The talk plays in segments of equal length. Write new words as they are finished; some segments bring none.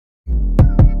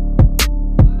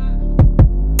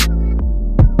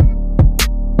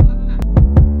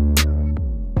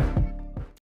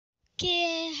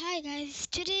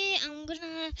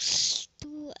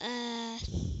do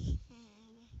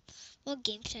what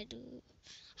game should I do?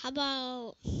 How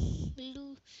about we'll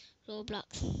do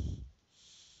Roblox.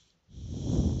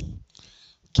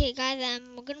 Okay guys,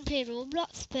 we're gonna play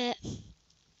Roblox, but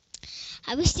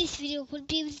I wish this video could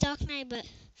be with Dark Knight, but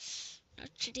not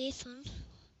today's one.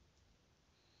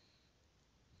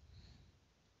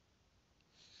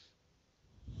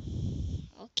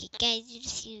 Okay guys, you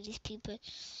just see these people.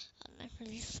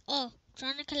 Oh,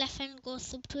 Chronicle FN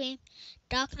goes up to him,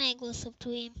 Dark Knight goes up to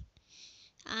him,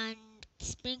 and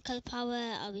Sprinkle Power,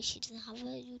 I wish he doesn't have a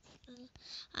YouTube channel,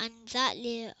 and that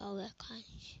layer, oh I can't,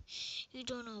 you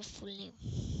don't know a full name.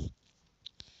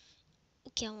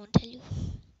 Okay, I won't tell you.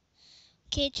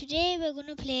 Okay, today we're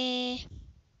gonna play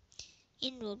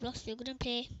in Roblox, we're gonna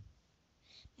play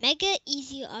Mega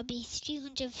Easy Obbies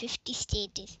 350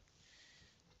 stages.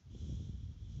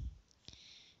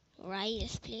 Right,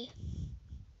 let's play.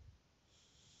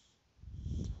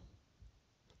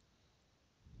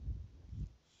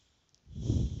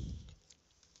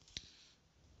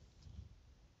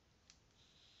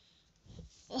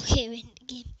 Okay, win the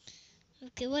game.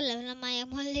 Okay, what level am I?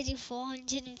 I'm already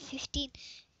 415.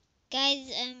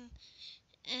 Guys,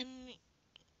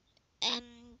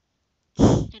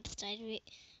 let's start with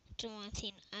one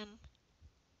thing. Oh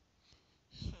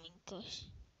my gosh,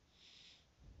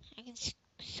 I can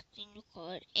screen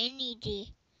record any day.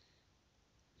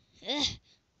 Ugh.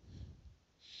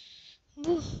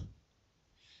 Boo.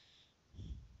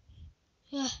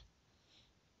 Ugh.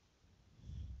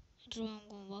 I don't know, I'm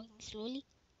going walking slowly.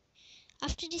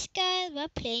 After this, guys, we're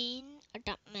playing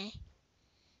Adopt Me.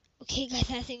 Okay, guys,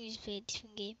 I think we should play a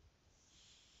different game.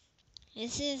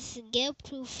 This is game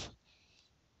proof.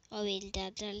 Oh wait,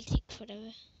 that'll take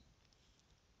forever.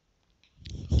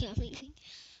 Okay, I'm leaving.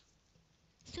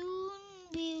 Soon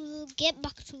we will get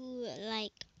back to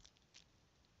like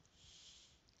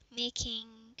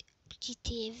making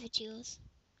GTA videos.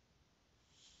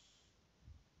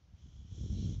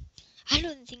 I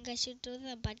don't think I should do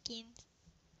the bad games.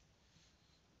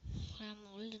 I'm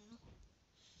old enough.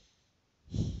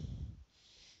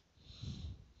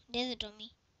 There's a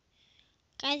dummy.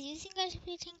 Guys, you think I should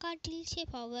play Tinker Deal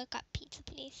Shape or work at Pizza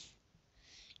Place?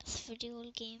 That's a pretty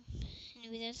old game.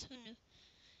 Anyway, that's one.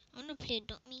 I wanna play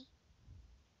Dummy.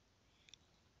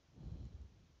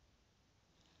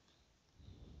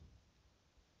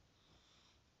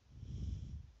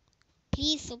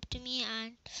 Please sub to me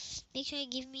and make sure you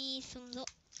give me some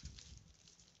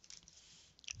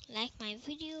like my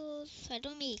videos. I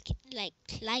don't make like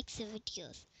likes of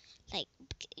videos. Like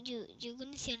you're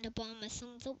gonna see on the bottom a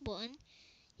thumbs up button.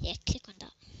 Yeah, click on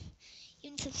that.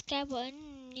 Even subscribe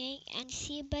button, yeah, and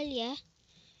see a bell. Yeah,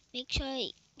 make sure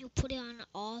you put it on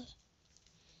all.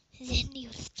 Then you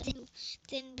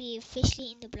then be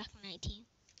officially in the Black Knight team.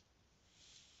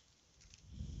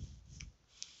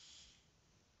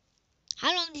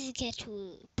 How long does it get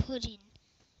to put in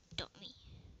Dummy?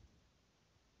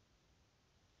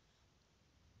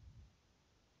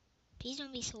 Please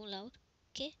don't be so loud,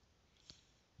 okay?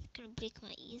 It's gonna break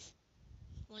my ears.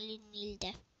 Only kneel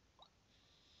deaf.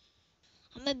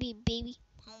 I'm a baby.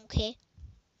 I'm okay.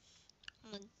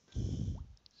 I'm a...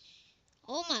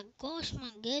 Oh my gosh,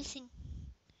 my girl sing.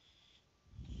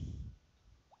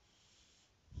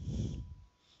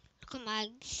 Look at my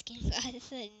skin.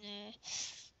 It's in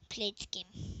plate skin.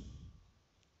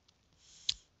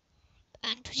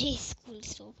 And today's school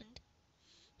is opened.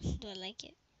 Do I like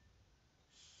it?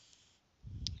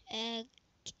 I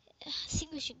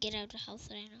think we should get out of the house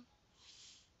right now.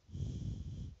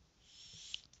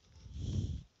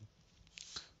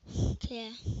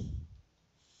 Okay.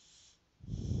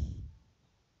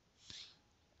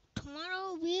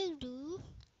 Tomorrow we'll do.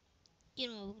 You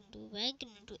know what we're gonna do? We're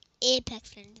gonna do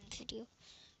Apex Legends video.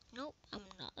 Nope, I'm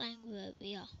not lying where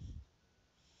we are.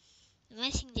 You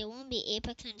might think there won't be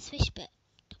Apex on the Switch, but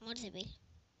tomorrow's a will.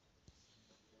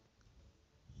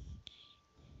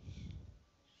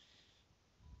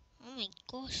 Oh my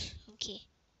gosh, okay.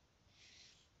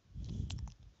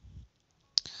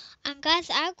 And guys,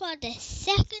 I got the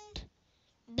second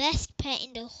best pet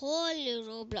in the whole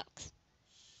Roblox.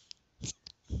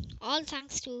 All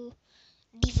thanks to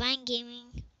Divine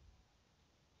Gaming.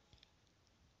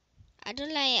 I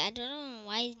don't know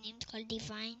why his name's called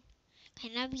Divine.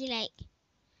 Can that be like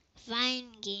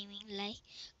Vine Gaming? Like,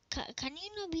 can you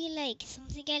not be like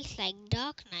something else like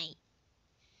Dark Knight?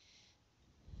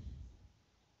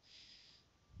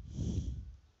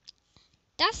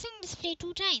 That's on display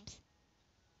 2 times.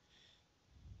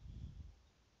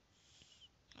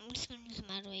 I'm just gonna use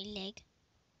my right leg.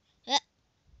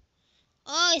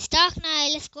 Oh, it's Dark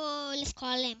Knight. Let's go. Let's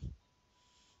call him.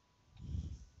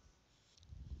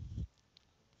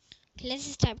 Let's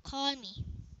just type call me.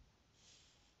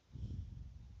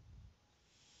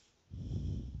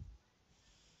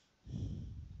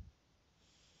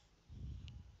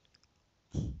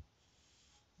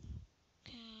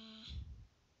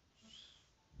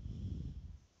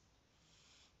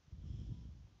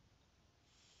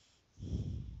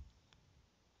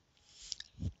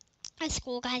 Let's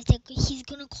go, guys. He's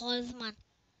gonna call us, man.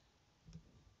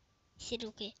 He said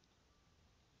okay.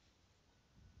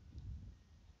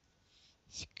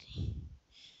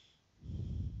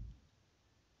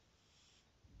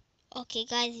 Okay,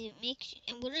 guys,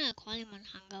 I'm gonna call him on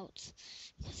Hangouts.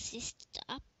 Cause it's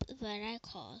the app where I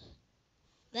call.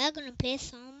 We're gonna play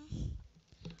some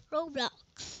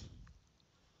Roblox.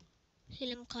 Let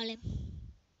him call him.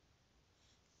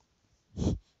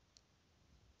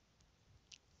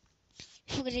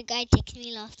 Forgot the guy texted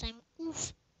me last time.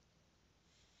 Oof.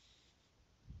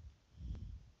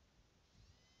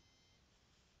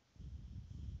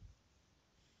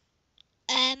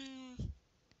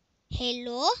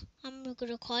 Hello? I'm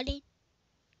recording.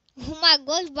 Oh my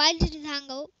gosh, why did it hang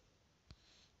out?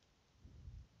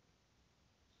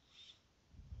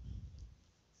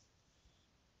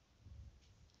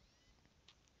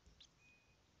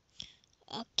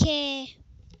 Okay.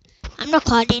 I'm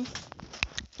recording.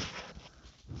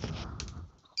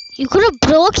 You could have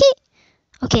broke it?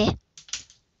 Okay.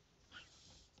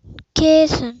 Okay,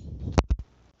 son.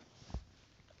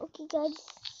 Okay, guys.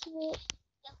 Wait.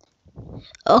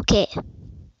 Okay.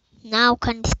 Now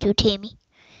can you hear me?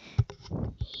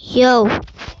 Yo.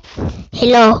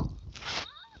 Hello.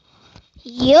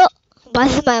 Yo. Why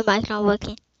is my mic not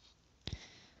working?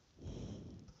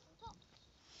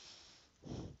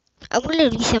 I'm gonna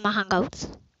reset my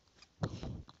Hangouts.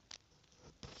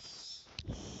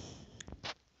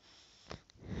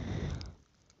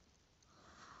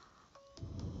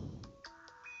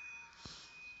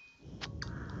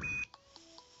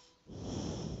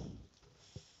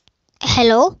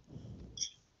 Hello?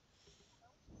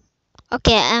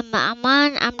 Okay,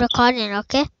 I'm recording,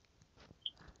 okay?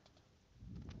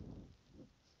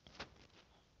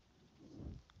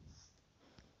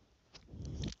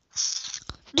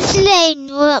 This is I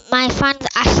know that my fans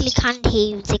actually can't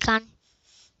hear you. They can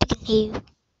hear you.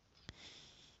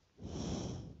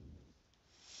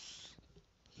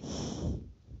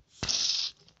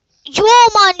 Yo,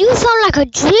 man, you sound like a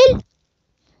drill.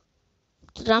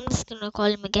 So I'm just gonna call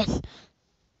him again.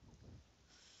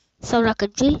 Sound like a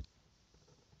drill.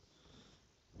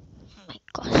 Oh my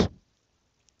gosh.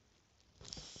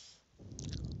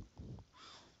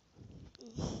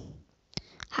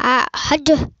 Hi.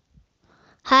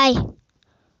 Hi.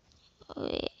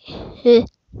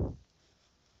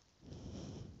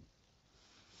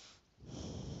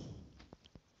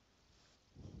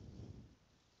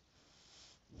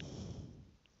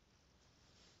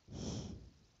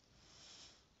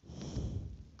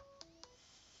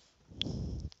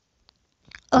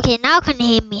 Okay, now can you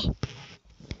hear me?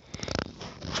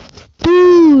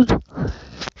 Dude.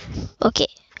 Okay,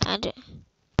 I do.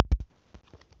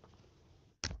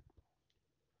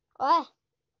 Oh,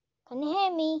 can you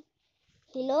hear me?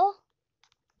 Hello?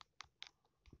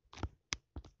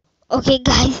 Okay,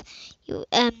 guys,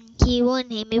 he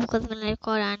won't hear me because when I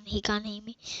call and he can't hear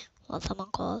me or someone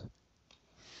call.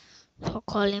 So I'll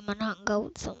call him on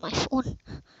Hangouts on my phone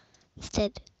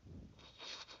instead.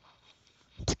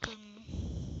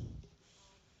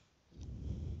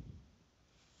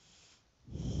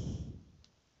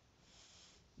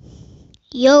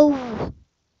 Yo.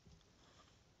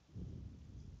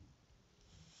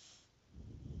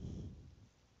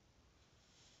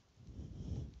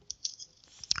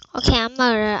 Okay,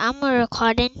 I'm a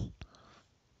recording.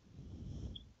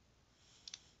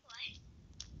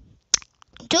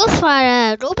 Just for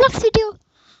a Roblox video.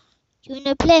 You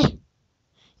wanna play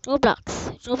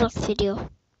Roblox video?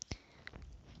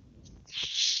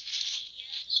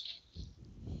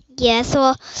 Yeah.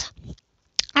 So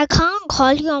I can't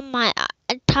call you on my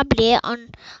tablet on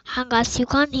Hangouts. You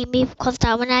can't hear me because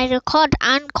that when I record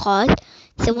and call,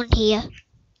 someone here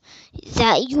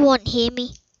that you won't hear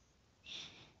me.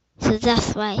 So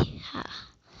that's why.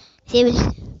 They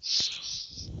will.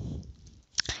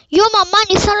 Yo, my man,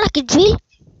 you sound like a drill.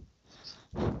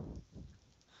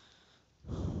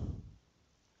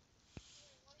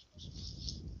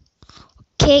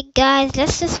 Okay, guys,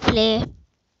 let's just play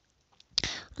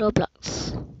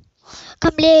Roblox.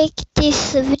 Come make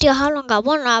this video how long I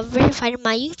want. I've verified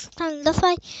my YouTube channel. That's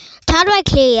why. How do I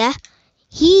play? Yeah,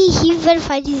 he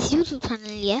verified his YouTube channel.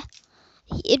 Yeah,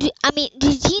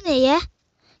 Regina. Yeah,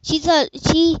 she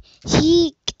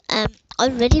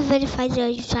already verified her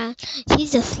YouTube channel.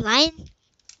 She's just lying.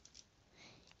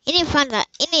 In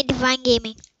a Divine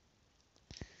Gaming.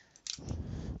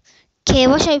 Okay,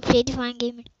 what should I play Divine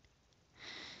Gaming?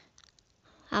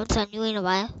 I haven't done you in a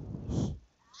while.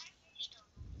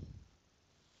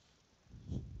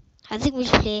 I think we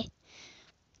should play.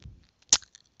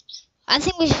 I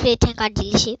think we should play 10 card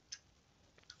dealership.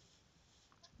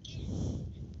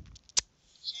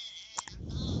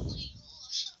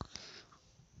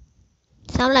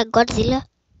 Sound like Godzilla.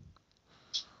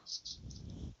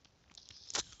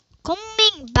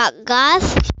 Coming back,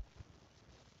 guys.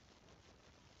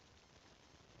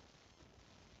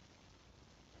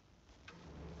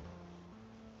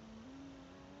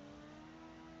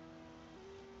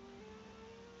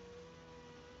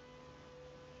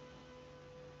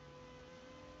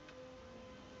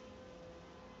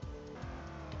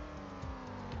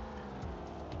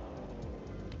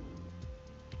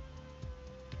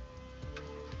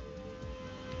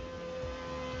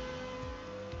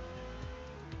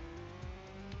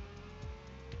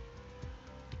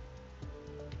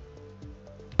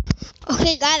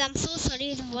 Okay, guys, I'm so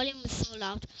sorry. The volume is so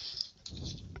loud.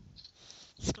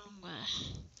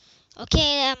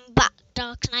 Okay, I'm back.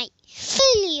 Dark Knight.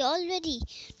 Silly already.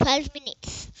 12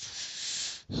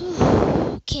 minutes.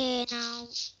 Okay, now,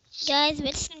 guys,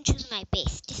 we're just gonna choose my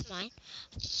base. This is mine.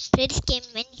 Played this game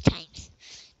many times.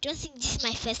 Don't think this is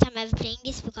my first time ever playing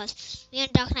this because me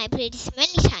and Dark Knight played this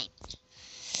many times.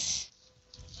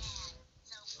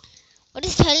 What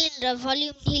is telling the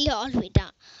volume nearly all the way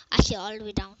down? Actually, all the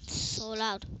way down. So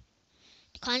loud.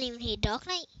 You can't even hear Dark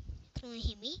Knight. You can only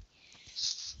hear me.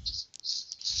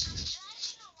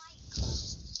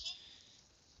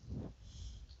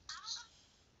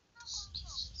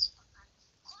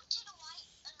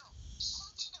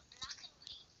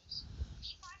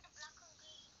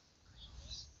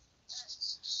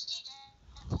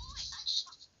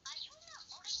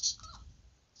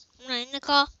 I'm not in the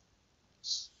car.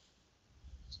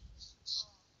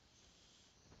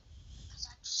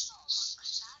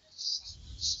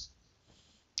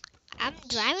 I'm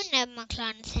driving a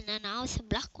McLaren Senna now. It's a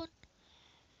black one.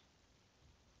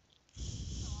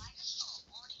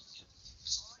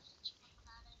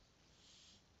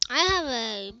 I have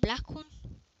a black one.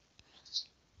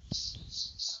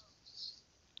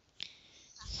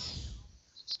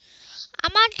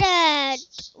 I'm at the...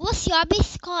 What's your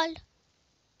base called?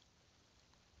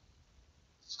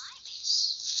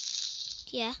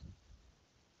 Yeah.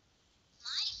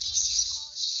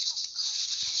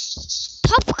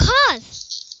 Top cars.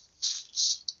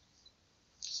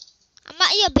 I'm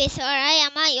at your base, alright?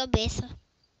 I'm at your base.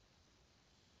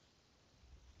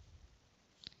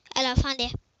 Hello, I found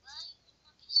it.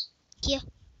 Here.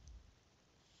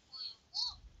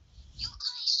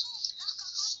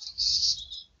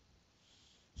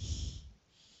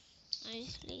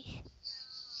 Honestly.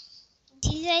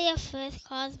 These are your first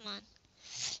cars, man.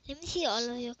 Let me see all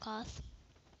of your cars.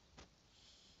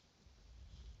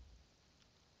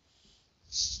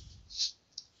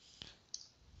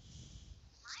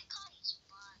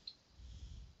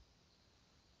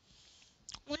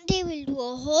 One day we'll do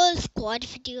a whole squad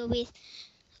video with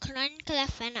Chronicle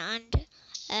FN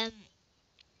and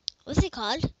what's it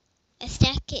called?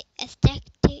 Aesthetic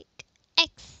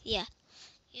X. Yeah,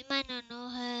 you might not know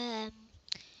her.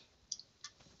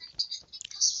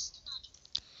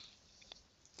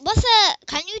 What's a?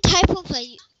 Can you type up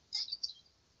a?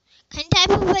 Can you type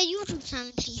up a YouTube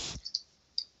channel, please?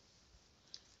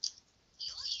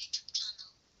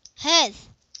 Hers.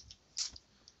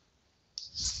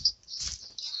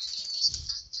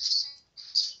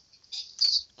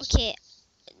 Okay.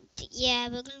 Yeah,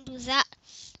 we're gonna do that.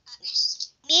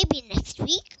 Maybe next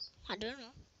week. I don't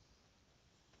know.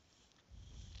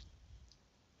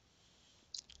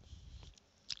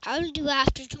 I'll do it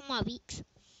after 2 more weeks.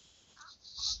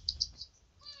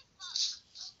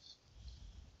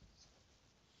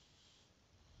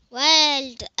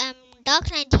 Well,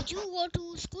 Dark Knight, did you go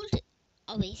to school?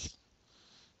 Always.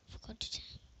 Forgot to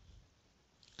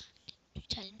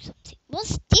tell him something.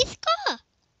 What's this car?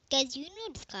 Guys, you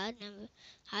know this car. Never.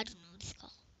 I don't know this car.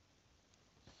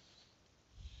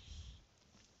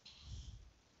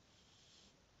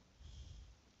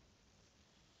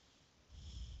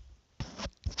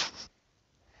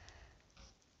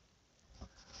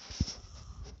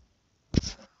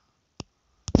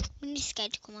 We need this guy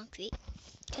to come on quick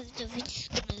because the video is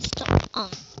gonna stop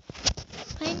on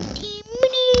 20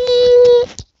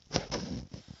 minutes.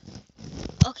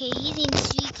 Okay, he's in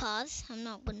 3 cars. I'm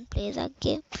not gonna play that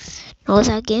game. No,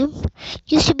 that game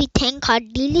used to be 10 car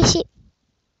dealership.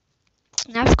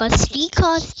 Now I've got 3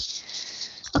 cars.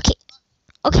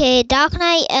 Okay, Dark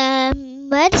Knight.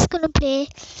 We're just gonna play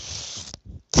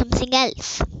something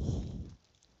else.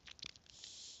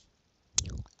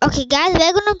 Okay, guys,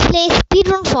 we're gonna play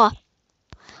speedrun 4.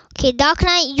 Okay, Dark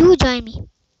Knight, you join me.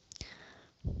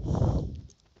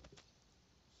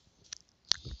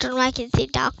 Don't know why I can say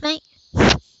Dark Knight.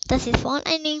 That's his phone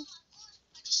name.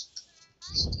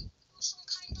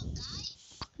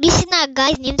 This is not a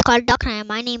guy's name, it's called Dark Knight.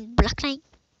 My name is Black Knight.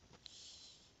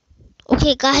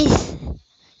 Okay, guys.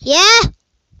 Yeah?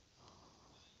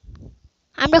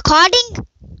 I'm recording.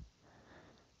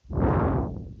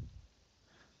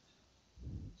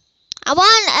 I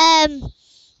want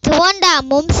the one that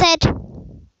Mom said.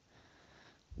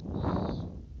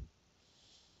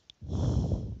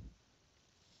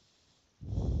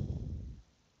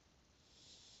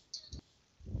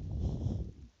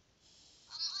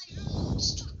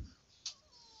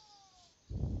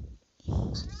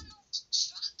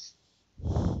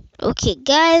 Okay,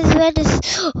 guys, where is...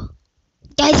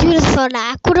 Guys, you just saw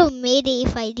that. I could have made it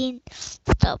if I didn't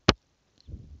stop.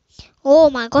 Oh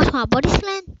my gosh, my body's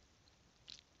flying.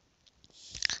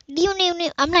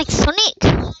 I'm like Sonic.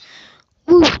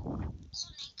 Woo.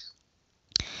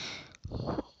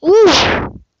 Woo.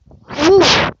 Woo.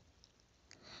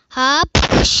 Hop.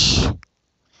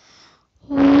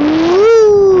 Woo.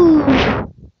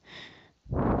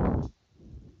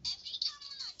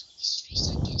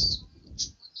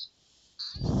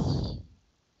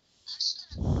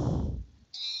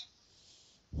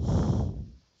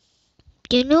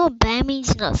 You know, bear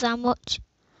means not that much.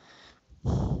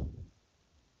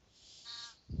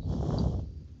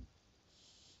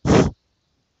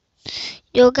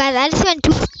 Yo, guys, I just went to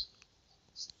this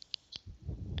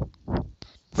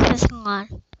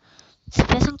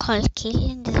person called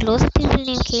Kaylin. There's loads of people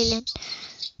named Kaylin.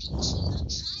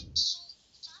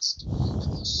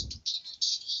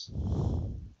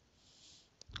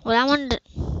 Well, I wonder.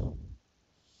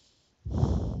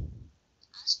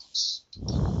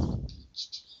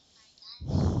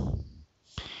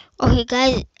 Okay,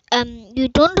 guys, you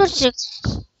don't touch the...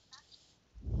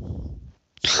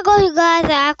 Oh my gosh,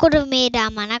 guys, I could have made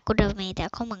that, man. I could have made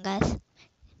that. Come on, guys.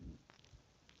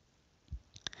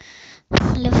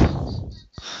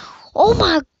 Oh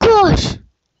my gosh!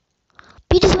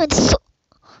 We just went so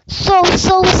fast.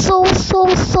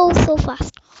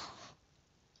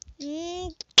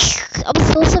 I was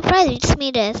so surprised we just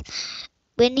made us.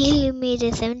 When he made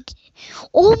a 70.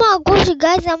 Oh my gosh,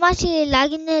 guys, I'm actually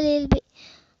lagging a little bit.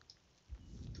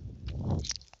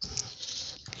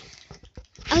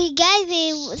 Okay, guys,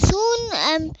 we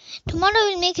soon tomorrow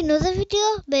we'll make another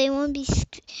video, but it won't be.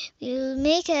 We'll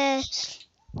make a.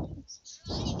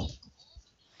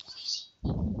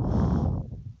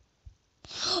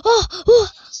 Oh.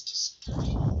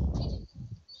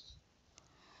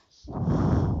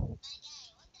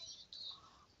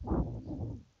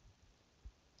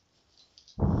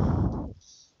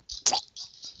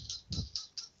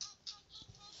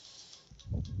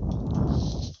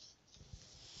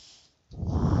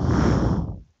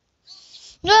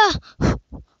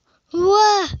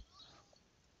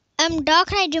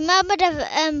 Dark Knight, remember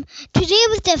the today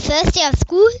was the first day of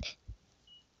school.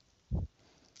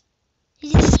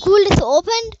 The school is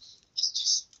opened.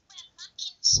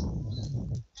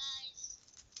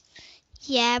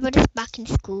 Yeah, but it's back in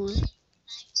school.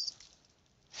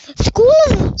 School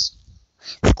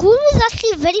was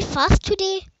actually very fast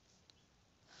today.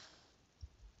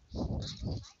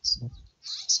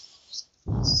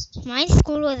 My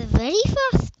school was very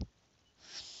fast.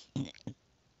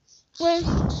 Well,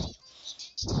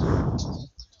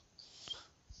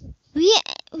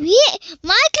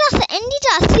 my class ended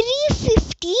at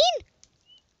 3:15.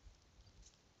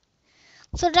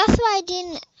 So that's why I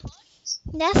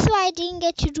didn't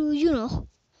get to do,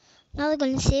 Now they're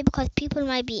gonna say because people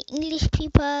might be English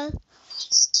people.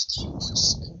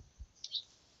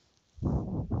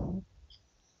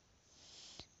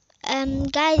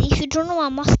 Guys, if you don't know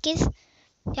what mosque is,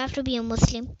 you have to be a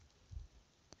Muslim.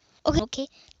 Okay,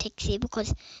 take it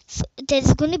because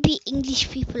there's gonna be English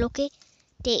people. Okay,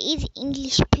 there is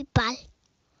English people.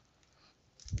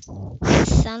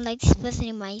 Sound like this person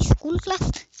in my school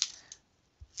class.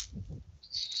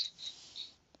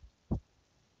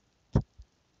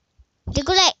 They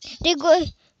go.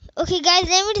 Okay, guys,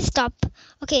 let me just stop.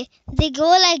 Okay, they go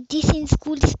like this in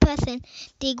school. This person,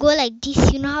 they go like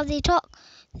this. You know how they talk?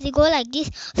 They go like this.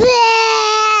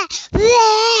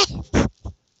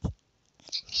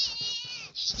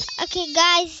 Okay,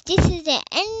 guys, this is the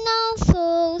end now.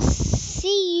 So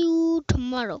see you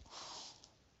tomorrow.